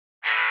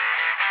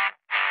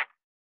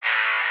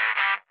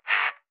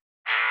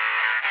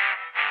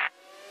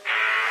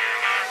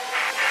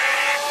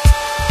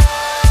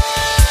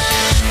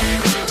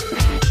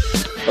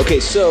Okay,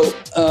 so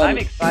I'm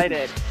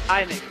excited.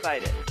 I'm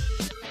excited.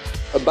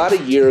 about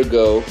a year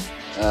ago,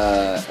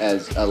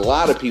 as a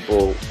lot of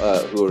people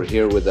who are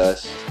here with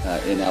us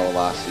in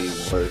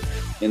Alavasi were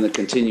in the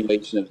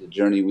continuation of the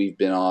journey we've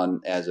been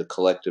on as a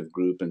collective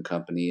group and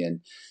company,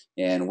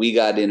 and we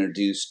got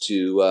introduced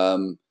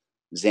to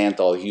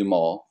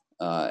xanthol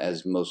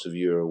as most of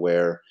you are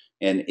aware,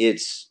 and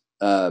it's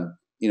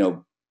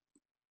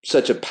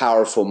such a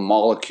powerful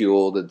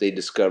molecule that they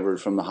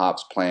discovered from the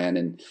hops plant,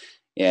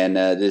 and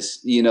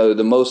this,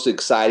 the most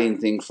exciting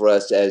thing for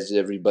us, as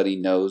everybody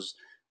knows,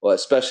 well,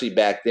 especially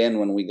back then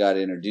when we got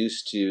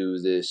introduced to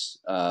this,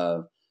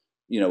 the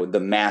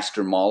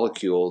master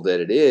molecule that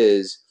it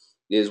is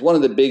one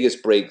of the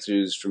biggest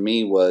breakthroughs for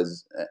me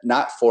was,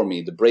 not for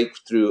me, the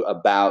breakthrough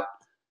about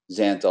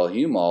xanthol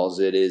humols.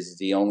 It is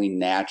the only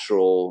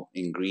natural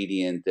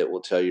ingredient that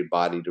will tell your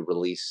body to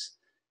release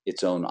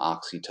its own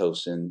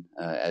oxytocin,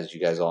 as you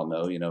guys all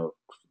know,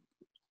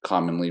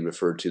 commonly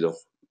referred to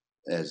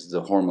as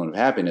the hormone of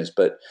happiness.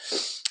 But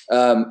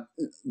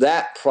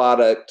that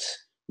product,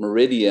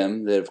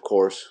 Meridium, that of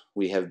course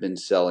we have been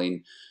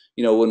selling,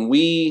 when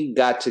we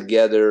got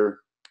together,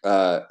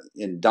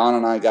 and Don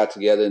and I got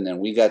together, and then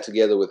we got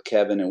together with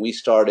Kevin, and we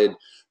started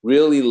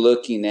really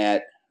looking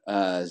at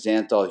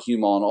xanthol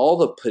humol and all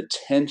the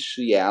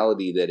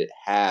potentiality that it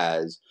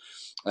has,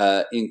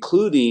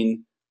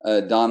 including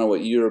Donna,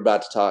 what you're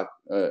about to talk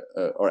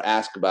or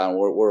ask about, and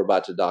what we're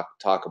about to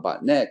talk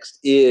about next,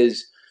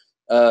 is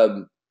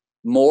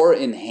more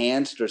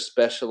enhanced or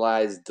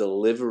specialized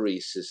delivery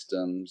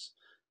systems,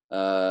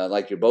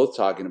 like you're both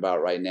talking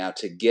about right now,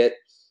 to get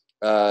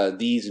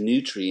these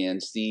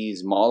nutrients,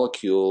 these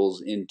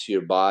molecules into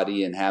your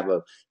body and have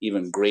a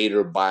even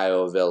greater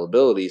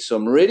bioavailability. So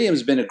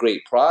Meridium's been a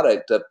great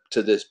product up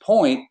to this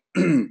point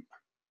in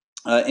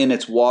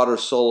its water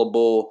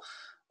soluble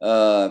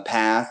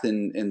path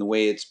and the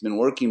way it's been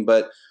working.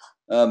 But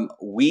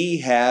we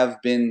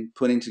have been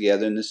putting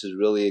together, and this is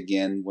really,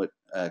 again, what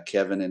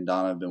Kevin and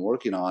Donna have been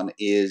working on,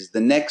 is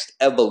the next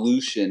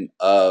evolution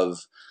of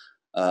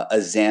a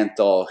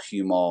xanthol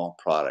humol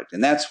product.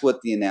 And that's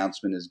what the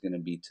announcement is going to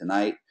be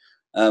tonight.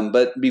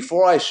 But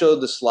before I show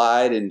the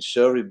slide and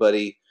show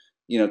everybody,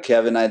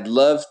 Kevin, I'd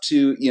love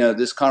to,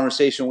 this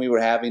conversation we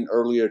were having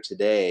earlier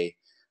today,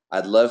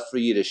 I'd love for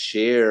you to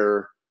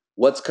share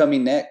what's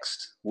coming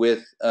next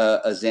with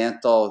a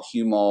xanthol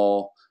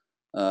humol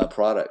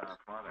product.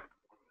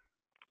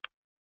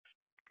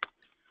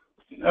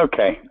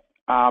 Okay.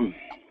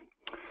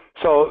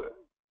 So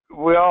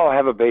we all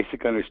have a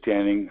basic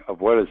understanding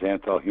of what a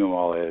xanthol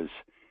humol is,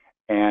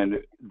 and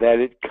that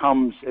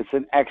it's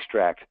an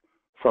extract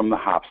from the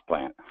hops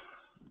plant.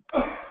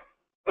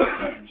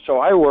 So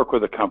I work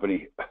with a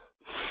company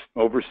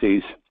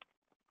overseas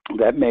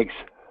that makes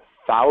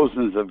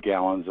thousands of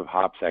gallons of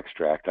hops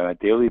extract on a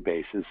daily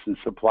basis and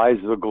supplies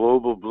the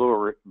global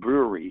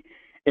brewery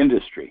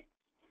industry.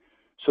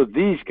 So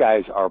these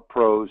guys are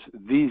pros.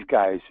 These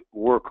guys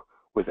work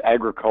with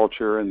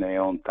agriculture, and they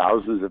own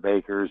thousands of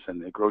acres,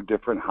 and they grow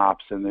different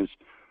hops, and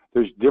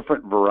there's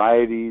different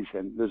varieties,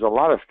 and there's a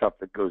lot of stuff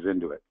that goes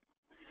into it.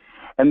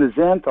 And the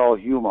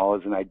xanthol humol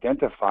is an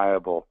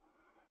identifiable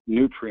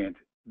nutrient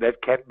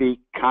that can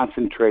be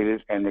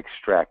concentrated and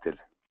extracted.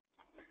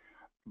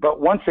 But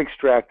once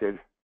extracted,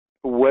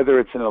 whether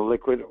it's in a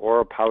liquid or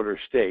a powder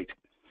state,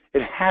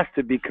 it has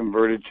to be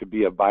converted to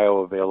be a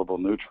bioavailable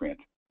nutrient.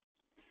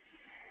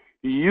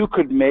 You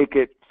could make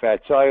it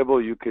fat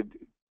soluble, you could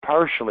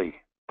partially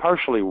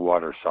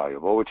water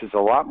soluble, which is a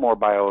lot more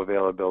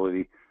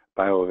bioavailable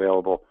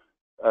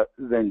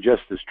than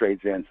just the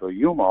straight xanthol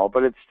humol,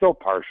 but it's still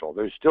partial.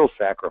 There's still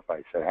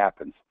sacrifice that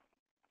happens.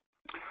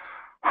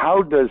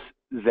 How does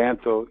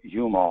xanthol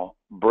humol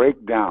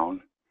break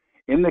down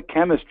in the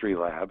chemistry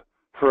lab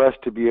for us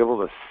to be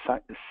able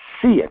to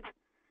see it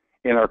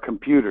in our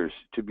computers,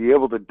 to be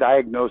able to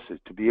diagnose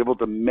it, to be able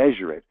to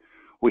measure it?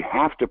 We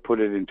have to put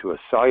it into a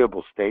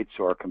soluble state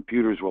so our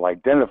computers will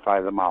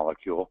identify the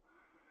molecule.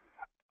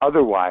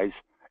 Otherwise,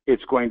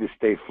 it's going to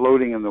stay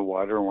floating in the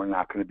water, and we're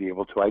not going to be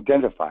able to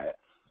identify it.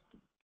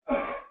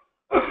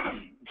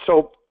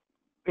 So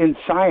in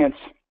science,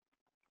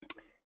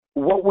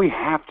 what we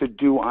have to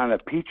do on a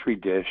Petri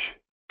dish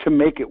to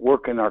make it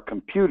work in our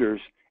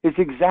computers is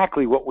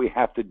exactly what we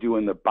have to do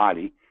in the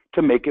body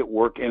to make it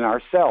work in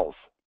our cells.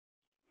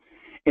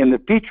 In the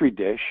Petri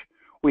dish,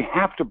 we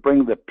have to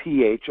bring the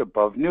pH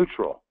above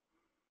neutral.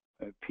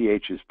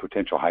 pH is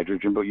potential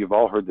hydrogen, but you've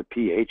all heard the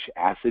pH,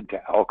 acid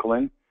to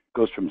alkaline,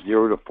 goes from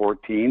 0 to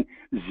 14.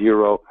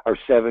 0 or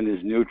 7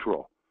 is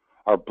neutral.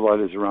 Our blood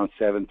is around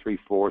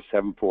 7.34,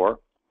 7.4.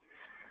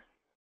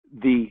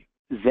 The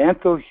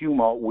xanthol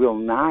humol will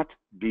not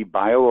be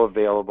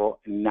bioavailable,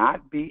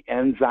 not be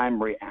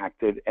enzyme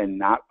reacted, and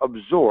not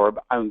absorb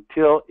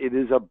until it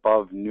is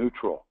above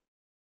neutral.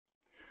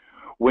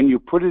 When you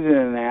put it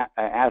in an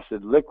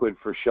acid liquid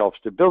for shelf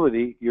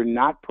stability, you're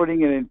not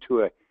putting it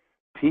into a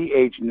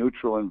pH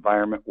neutral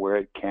environment where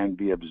it can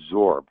be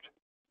absorbed.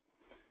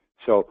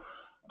 So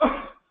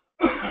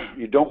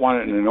You don't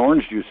want it in an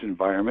orange juice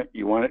environment.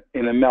 You want it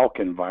in a milk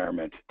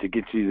environment to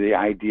get you the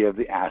idea of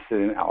the acid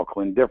and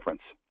alkaline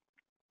difference.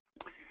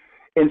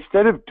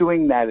 Instead of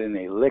doing that in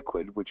a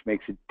liquid, which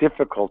makes it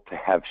difficult to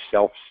have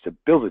shelf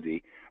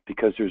stability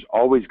because there's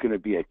always going to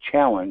be a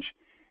challenge,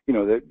 you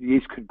know, the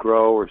yeast could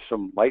grow or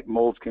some light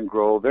molds can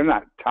grow. They're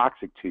not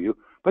toxic to you,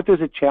 but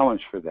there's a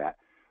challenge for that.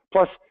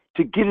 Plus,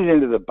 to get it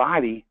into the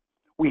body,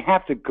 we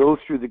have to go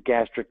through the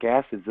gastric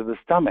acids of the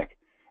stomach.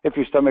 If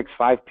your stomach's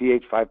 5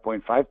 pH,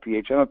 5.5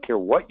 pH, I don't care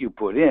what you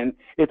put in,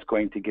 it's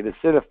going to get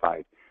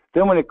acidified.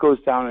 Then when it goes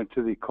down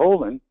into the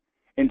colon,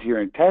 into your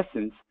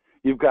intestines,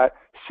 you've got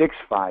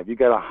 6.5. You've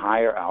got a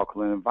higher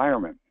alkaline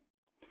environment.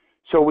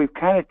 So we've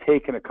kind of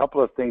taken a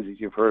couple of things that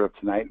you've heard of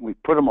tonight, and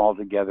we've put them all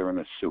together in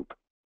a soup.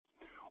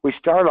 We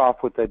start off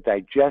with a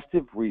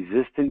digestive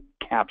resistant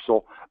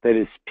capsule that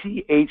is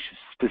pH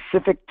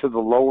specific to the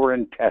lower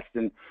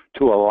intestine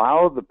to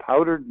allow the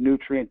powdered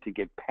nutrient to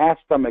get past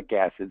stomach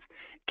acids,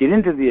 get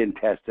into the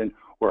intestine,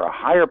 where a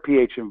higher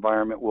pH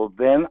environment will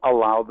then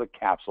allow the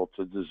capsule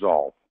to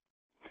dissolve.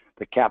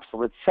 The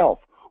capsule itself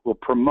will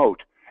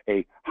promote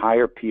a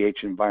higher pH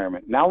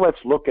environment. Now let's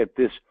look at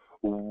this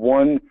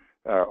 1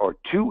 or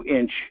 2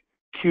 inch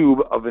cube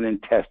of an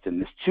intestine,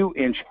 this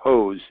 2-inch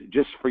hose,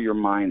 just for your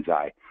mind's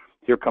eye.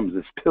 Here comes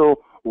this pill.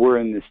 We're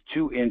in this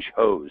 2-inch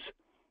hose,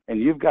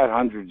 and you've got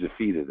hundreds of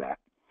feet of that.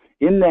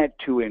 In that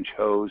 2-inch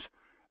hose,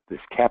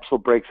 this capsule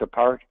breaks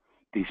apart.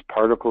 These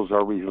particles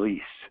are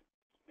released.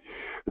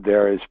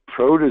 There is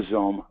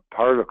proteasome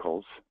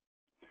particles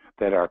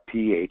that are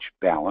pH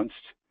balanced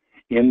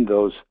in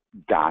those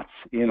dots,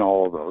 in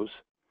all of those,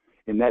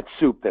 in that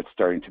soup that's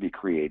starting to be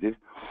created.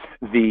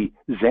 The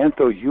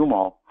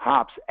xanthohumol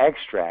hops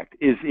extract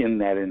is in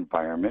that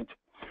environment.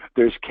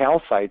 There's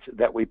calcites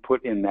that we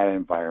put in that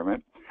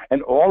environment,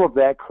 and all of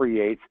that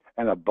creates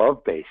an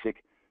above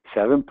basic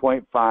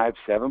 7.5,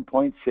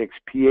 7.6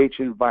 pH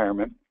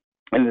environment,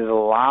 and it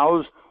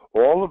allows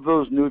all of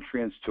those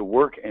nutrients to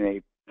work in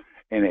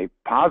a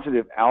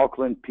positive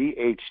alkaline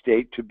pH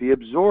state to be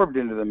absorbed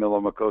into the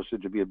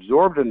mucosa, to be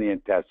absorbed in the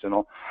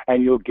intestinal,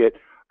 and you'll get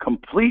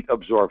complete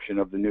absorption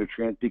of the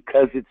nutrient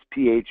because it's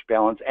pH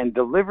balanced and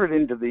delivered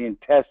into the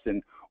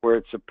intestine where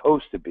it's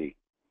supposed to be.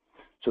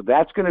 So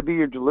that's going to be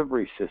your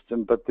delivery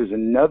system, but there's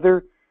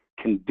another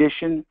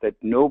condition that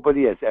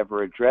nobody has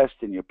ever addressed,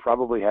 and you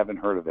probably haven't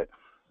heard of it.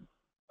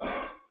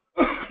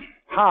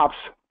 Hops,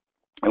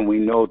 and we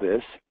know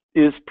this,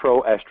 is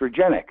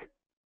proestrogenic,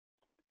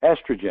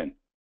 estrogen.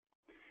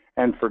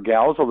 And for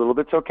gals, a little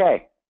bit's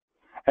okay.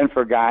 And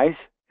for guys,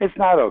 it's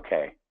not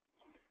okay.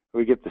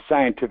 We get the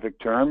scientific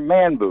term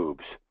man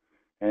boobs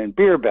and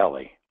beer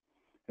belly.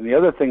 And the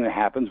other thing that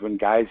happens when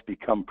guys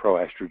become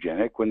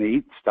proestrogenic, when they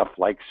eat stuff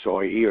like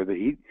soy or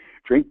they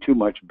drink too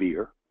much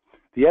beer,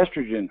 the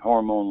estrogen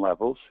hormone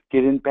levels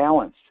get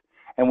imbalanced.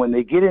 And when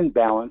they get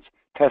imbalanced,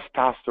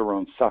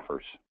 testosterone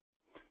suffers.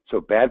 So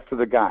bad for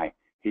the guy.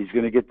 He's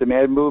going to get the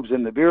man boobs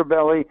and the beer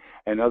belly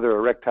and other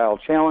erectile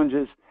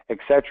challenges,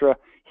 etc.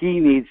 He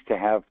needs to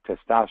have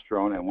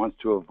testosterone and wants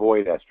to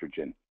avoid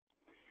estrogen.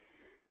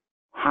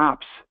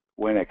 Hops,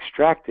 when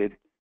extracted,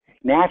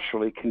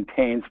 naturally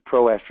contains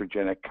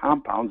proestrogenic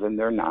compounds, and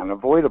they're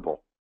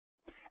non-avoidable.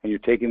 And you're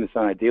taking this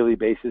on a daily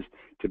basis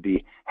to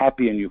be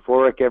happy and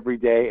euphoric every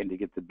day and to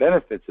get the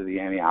benefits of the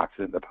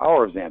antioxidant, the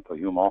power of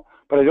xanthohumol,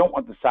 but I don't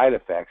want the side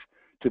effects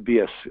to be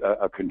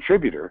a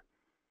contributor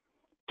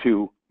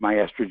to my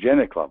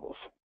estrogenic levels.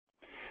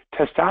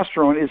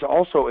 Testosterone is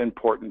also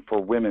important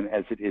for women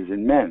as it is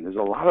in men. There's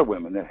a lot of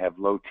women that have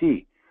low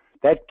T.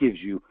 That gives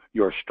you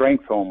your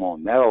strength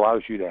hormone. That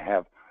allows you to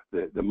have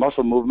the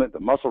muscle movement,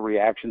 the muscle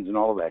reactions, and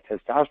all of that.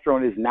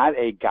 Testosterone is not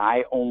a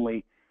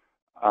guy-only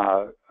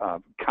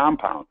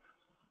compound.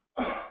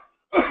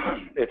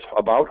 It's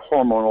about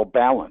hormonal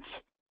balance.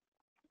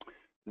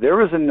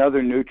 There is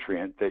another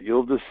nutrient that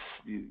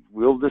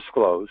we'll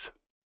disclose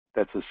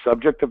that's the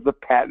subject of the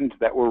patent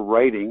that we're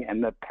writing,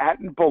 and the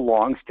patent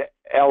belongs to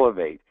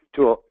Elevate,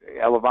 to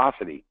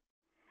Elevacity.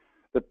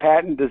 The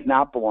patent does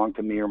not belong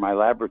to me or my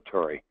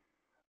laboratory.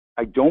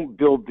 I don't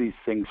build these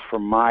things for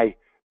my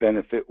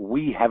benefit.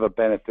 We have a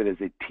benefit as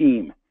a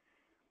team.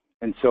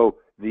 And so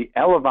the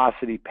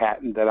Elevacity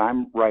patent that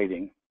I'm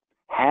writing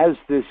has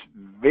this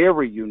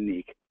very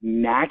unique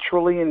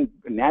natural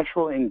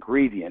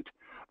ingredient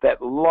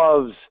that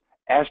loves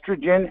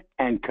estrogen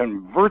and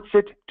converts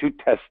it to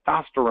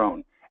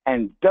testosterone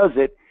and does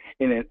it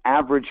in an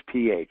average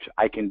pH.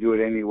 I can do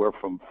it anywhere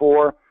from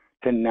 4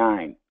 to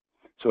 9.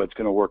 So it's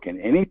going to work in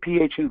any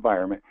pH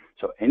environment.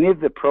 So any of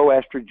the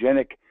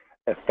proestrogenic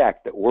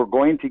effect that we're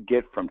going to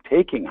get from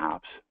taking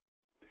hops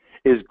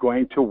is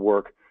going to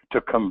work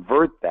to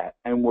convert that.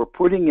 And we're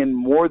putting in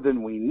more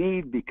than we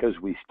need because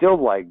we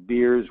still like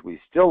beers, we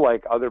still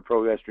like other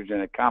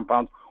proestrogenic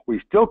compounds,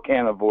 we still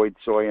can't avoid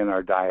soy in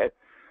our diet.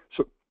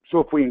 So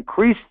if we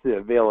increase the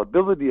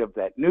availability of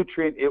that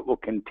nutrient, it will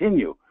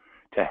continue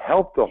to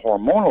help the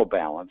hormonal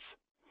balance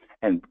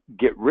and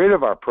get rid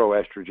of our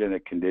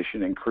proestrogenic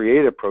condition and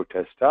create a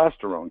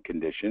protestosterone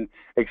condition,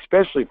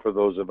 especially for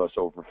those of us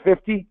over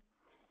 50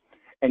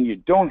 and you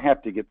don't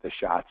have to get the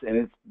shots.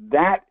 And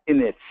that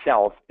in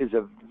itself is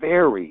a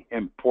very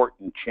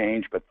important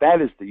change, but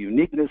that is the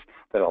uniqueness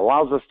that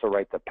allows us to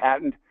write the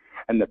patent.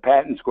 And the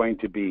patent's going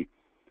to be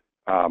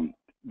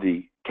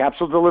the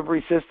capsule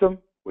delivery system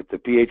with the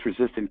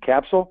pH-resistant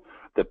capsule,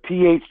 the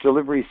pH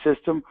delivery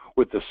system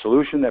with the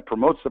solution that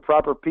promotes the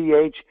proper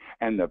pH,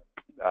 and the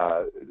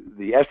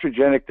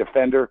estrogenic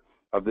defender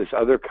of this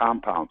other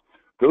compound.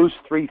 Those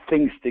three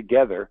things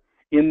together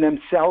in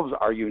themselves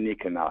are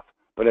unique enough,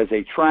 but as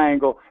a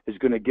triangle is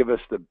going to give us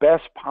the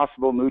best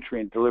possible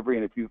nutrient delivery.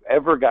 And if you've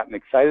ever gotten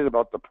excited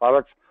about the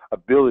product's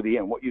ability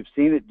and what you've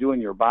seen it do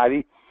in your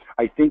body,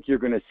 I think you're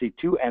going to see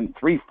 2- and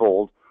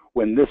 3-fold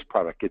when this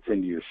product gets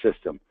into your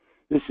system.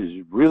 This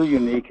is really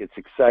unique. It's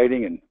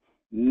exciting, and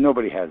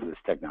nobody has this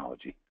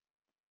technology.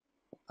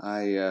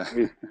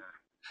 Wait.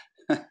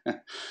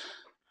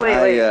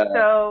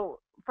 So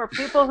for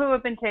people who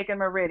have been taking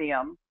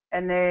Meridium,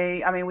 and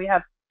we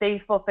have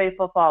faithful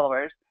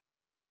followers,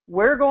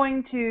 we're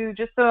going to,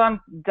 just so I'm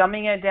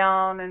dumbing it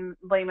down in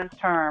layman's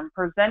term,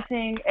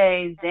 presenting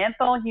a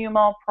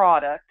xanthohumol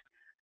product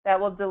that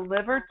will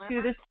deliver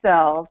to the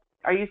cells.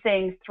 Are you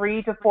saying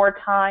 3 to 4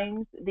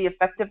 times the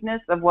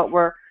effectiveness of what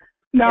we're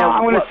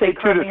I'm going to say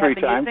 2 to 3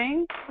 times.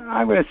 Using?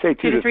 I'm going to say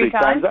 2 to 3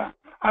 times.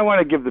 I want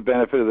to give the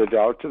benefit of the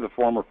doubt to the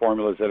former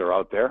formulas that are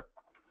out there.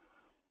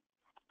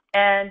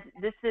 And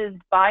this is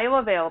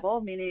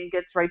bioavailable, meaning it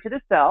gets right to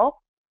the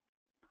cell.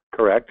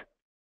 Correct.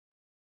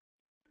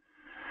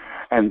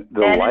 And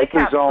the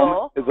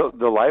liposome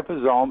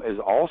is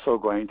also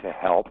going to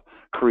help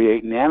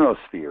create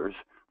nanospheres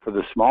for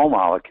the small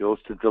molecules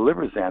to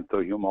deliver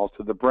xanthohumol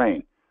to the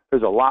brain.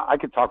 There's a lot. I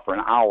could talk for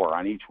an hour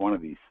on each one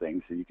of these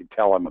things, so you can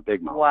tell I'm a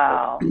big mouth.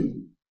 Wow.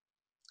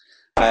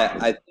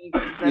 I think,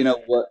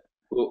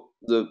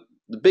 the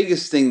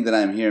biggest thing that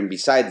I'm hearing,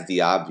 besides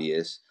the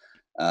obvious,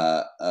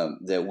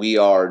 that we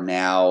are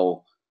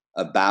now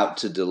about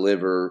to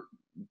deliver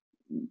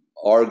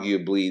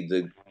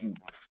arguably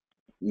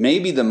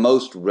maybe the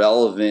most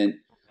relevant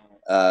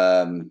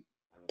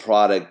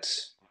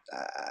product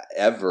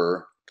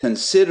ever,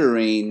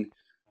 considering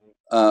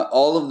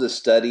all of the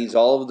studies,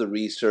 all of the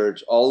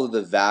research, all of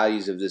the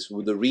values of this,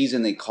 the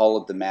reason they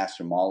call it the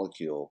master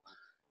molecule.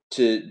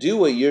 To do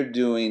what you're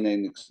doing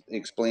and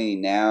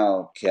explaining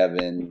now,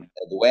 Kevin,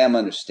 the way I'm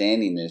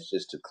understanding this,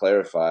 just to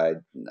clarify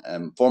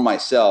for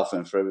myself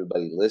and for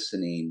everybody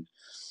listening,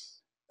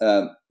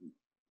 the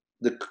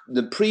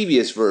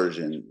previous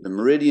version, the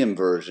Meridium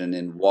version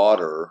in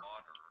water,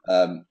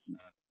 now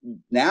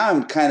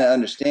I'm kind of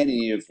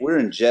understanding if we're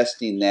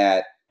ingesting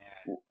that,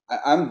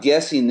 I'm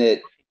guessing that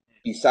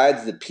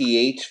besides the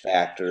pH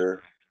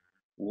factor,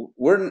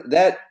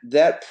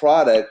 that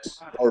product,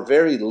 or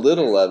very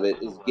little of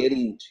it, is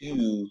getting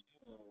to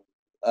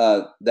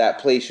that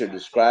place you're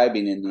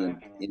describing in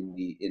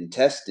the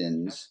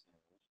intestines,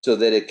 so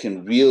that it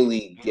can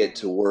really get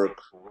to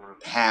work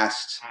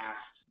past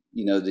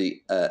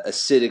the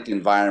acidic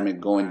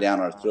environment going down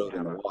our throat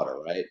in the water,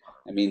 right?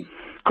 I mean,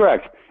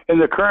 correct. In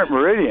the current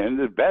Meridian,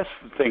 the best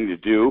thing to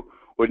do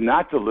would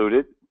not dilute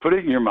it, put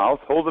it in your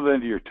mouth, hold it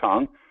under your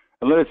tongue,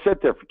 and let it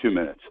sit there for 2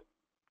 minutes.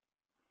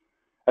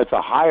 That's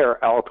a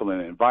higher alkaline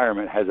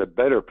environment, has a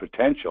better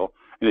potential.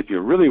 And if you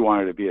really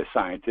wanted to be a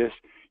scientist,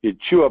 you'd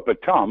chew up a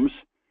Tums,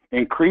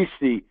 increase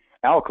the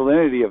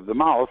alkalinity of the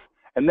mouth,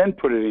 and then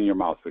put it in your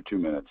mouth for 2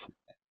 minutes.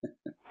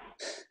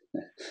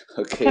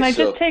 Okay. Can I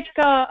just take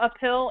a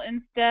pill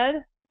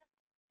instead?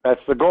 That's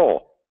the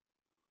goal.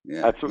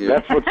 Yeah, that's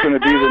what's going to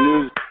be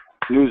the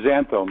new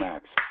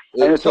Xanthomax.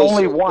 And it's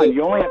only one.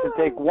 You only have to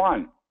take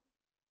one.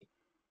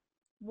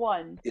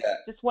 One. Yeah.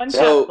 Just one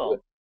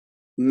capsule.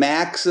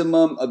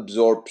 Maximum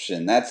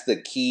absorption. That's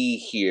the key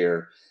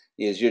here.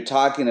 Is you're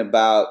talking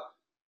about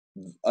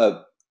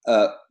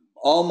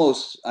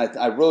almost.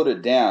 I wrote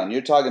it down.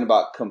 You're talking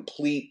about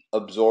complete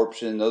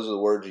absorption. Those are the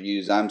words you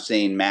use. I'm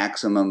saying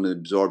maximum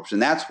absorption.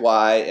 That's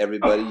why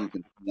everybody, you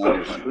can see on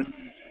the screen,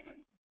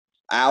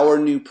 our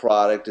new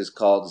product is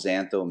called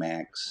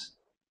Xanthomax,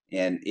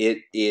 and it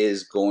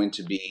is going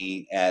to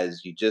be,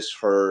 as you just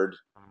heard.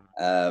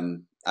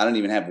 I don't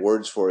even have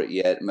words for it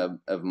yet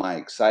of my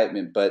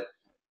excitement, but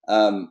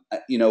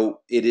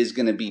it is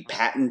going to be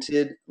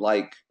patented,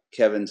 like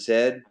Kevin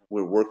said.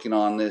 We're working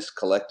on this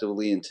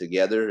collectively and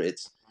together.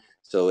 It's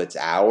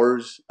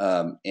ours,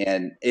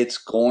 and it's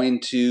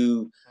going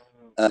to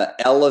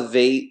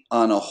elevate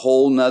on a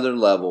whole nother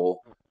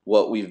level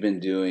what we've been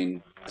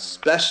doing,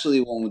 especially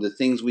when with the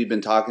things we've been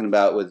talking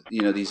about with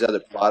these other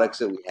products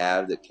that we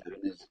have that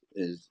Kevin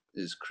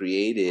is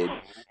created.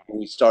 When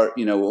we start,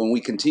 when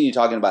we continue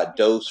talking about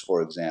dose,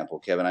 for example,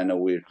 Kevin, I know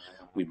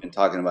we've been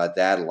talking about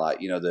that a lot.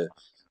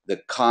 The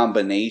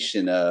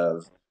combination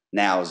of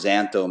now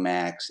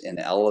Xanthomax and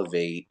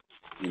Elevate.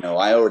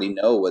 I already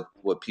know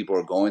what people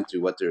are going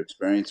through, what they're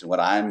experiencing, what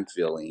I'm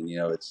feeling.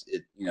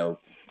 The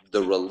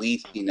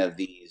releasing of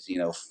these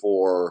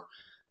 4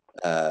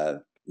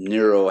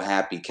 neuro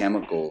happy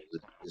chemicals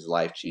is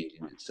life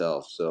changing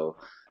itself. So,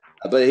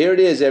 but here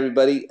it is,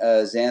 everybody.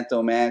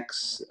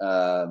 Xanthomax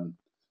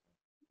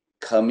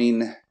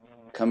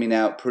coming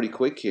out pretty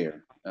quick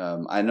here.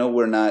 I know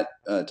we're not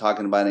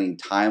talking about any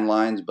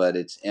timelines, but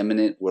it's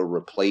imminent. We're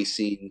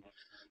replacing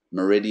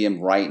Meridium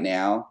right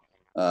now,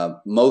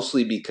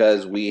 mostly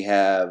because we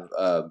have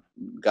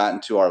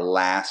gotten to our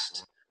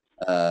last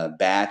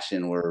batch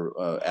and we're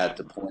at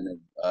the point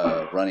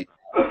of running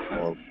out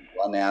or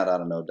run out. I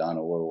don't know,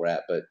 Donna, where we're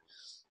at, but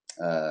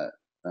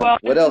well,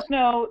 what there's else? just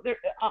no,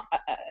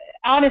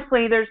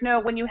 honestly, there's no,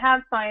 when you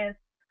have science,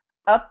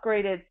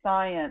 upgraded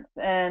science,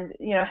 and,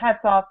 you know, hats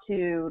off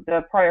to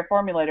the prior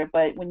formulator,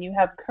 but when you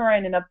have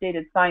current and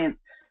updated science,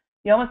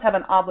 you almost have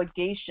an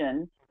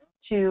obligation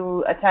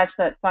to attach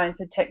that science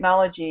and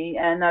technology,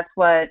 and that's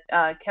what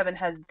Kevin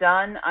has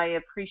done. I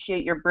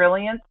appreciate your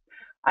brilliance.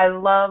 I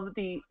love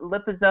the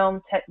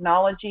liposome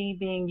technology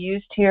being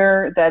used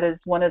here. That is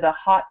one of the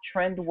hot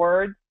trend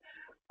words.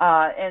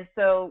 And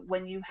so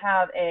when you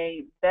have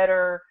a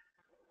better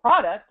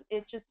product,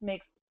 it just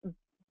makes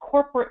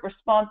corporate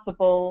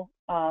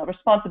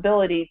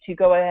responsibility to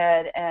go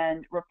ahead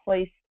and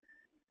replace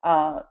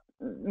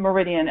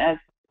Meridian, as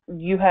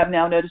you have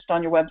now noticed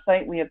on your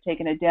website. We have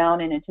taken it down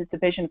in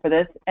anticipation for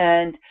this,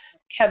 and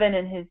Kevin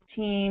and his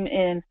team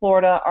in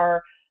Florida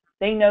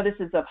they know this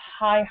is of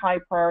high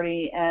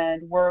priority,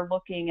 and we're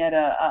looking at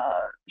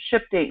a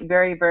ship date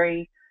very,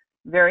 very,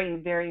 very,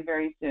 very,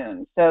 very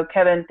soon. So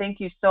Kevin, thank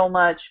you so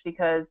much,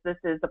 because this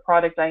is the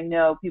product I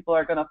know people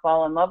are going to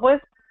fall in love with.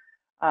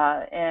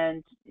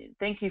 And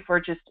thank you for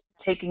just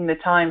taking the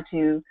time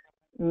to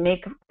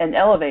make and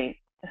elevate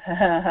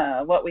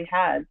what we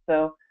had.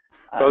 So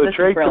the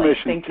Trade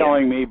Commission is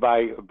telling me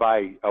by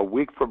a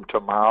week from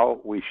tomorrow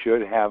we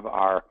should have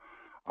our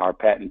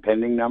patent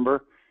pending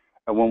number.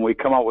 And when we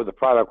come out with the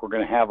product, we're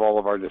going to have all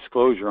of our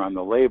disclosure on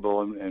the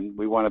label, and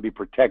we want to be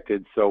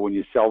protected. So when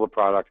you sell the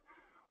product,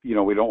 you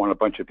know, we don't want a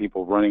bunch of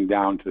people running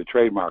down to the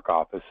trademark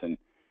office and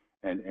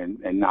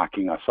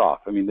knocking us off.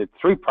 I mean, the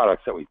four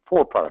products that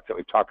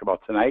we've talked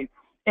about tonight,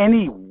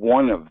 any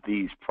one of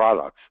these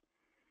products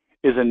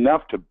is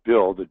enough to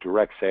build a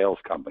direct sales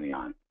company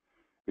on.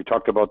 We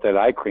talked about that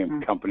eye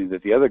cream company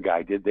that the other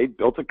guy did. They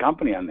built a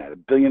company on that,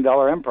 $1 billion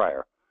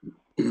empire.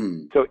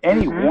 So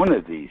any one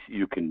of these,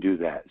 you can do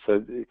that.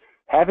 So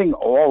having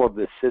all of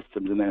the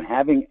systems and then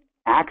having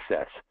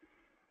access,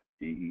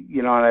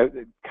 you know, and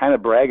I'm kind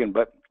of bragging,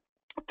 but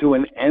to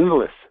an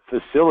endless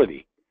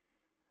facility.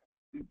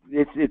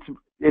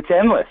 It's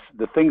endless,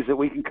 the things that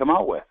we can come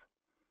out with,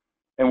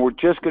 and we're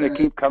just going to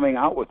keep coming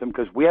out with them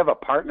because we have a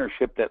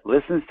partnership that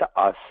listens to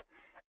us,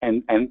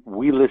 and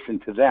we listen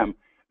to them.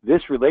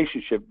 This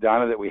relationship,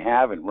 Donna, that we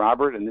have, and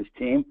Robert and this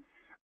team,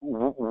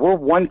 we're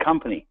one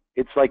company.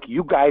 It's like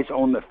you guys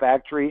own the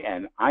factory,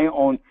 and I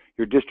own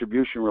your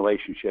distribution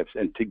relationships,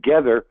 and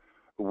together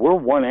we're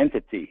one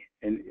entity,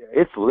 and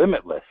it's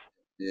limitless.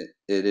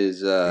 It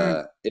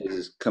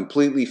is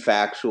completely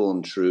factual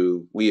and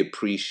true. We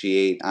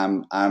appreciate.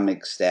 I'm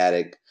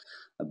ecstatic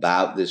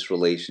about this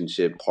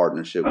relationship,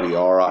 partnership. We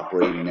are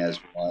operating as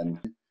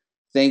one.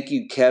 Thank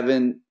you,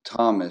 Kevin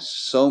Thomas,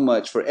 so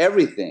much for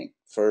everything,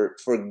 for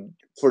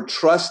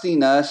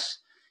trusting us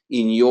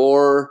in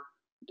your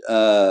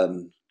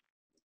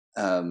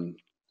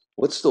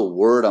what's the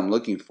word I'm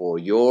looking for?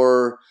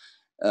 Your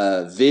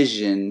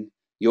vision,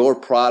 your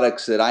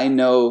products that I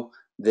know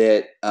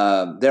that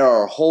there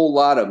are a whole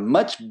lot of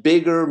much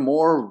bigger,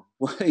 more,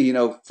 you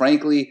know,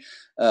 frankly,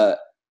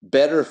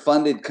 better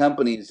funded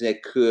companies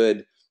that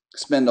could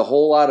spend a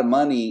whole lot of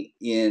money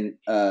in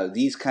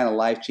these kind of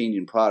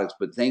life-changing products.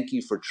 But thank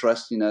you for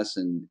trusting us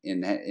and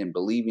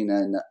believing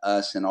in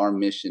us and our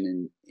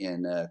mission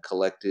and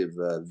collective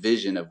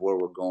vision of where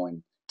we're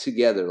going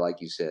together, like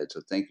you said.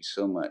 So thank you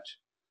so much.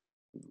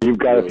 You've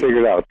got to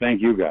figure it out.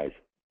 Thank you, guys.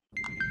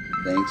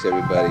 Thanks,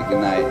 everybody.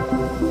 Good night.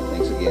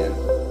 Thanks again.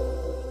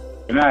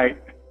 Good night.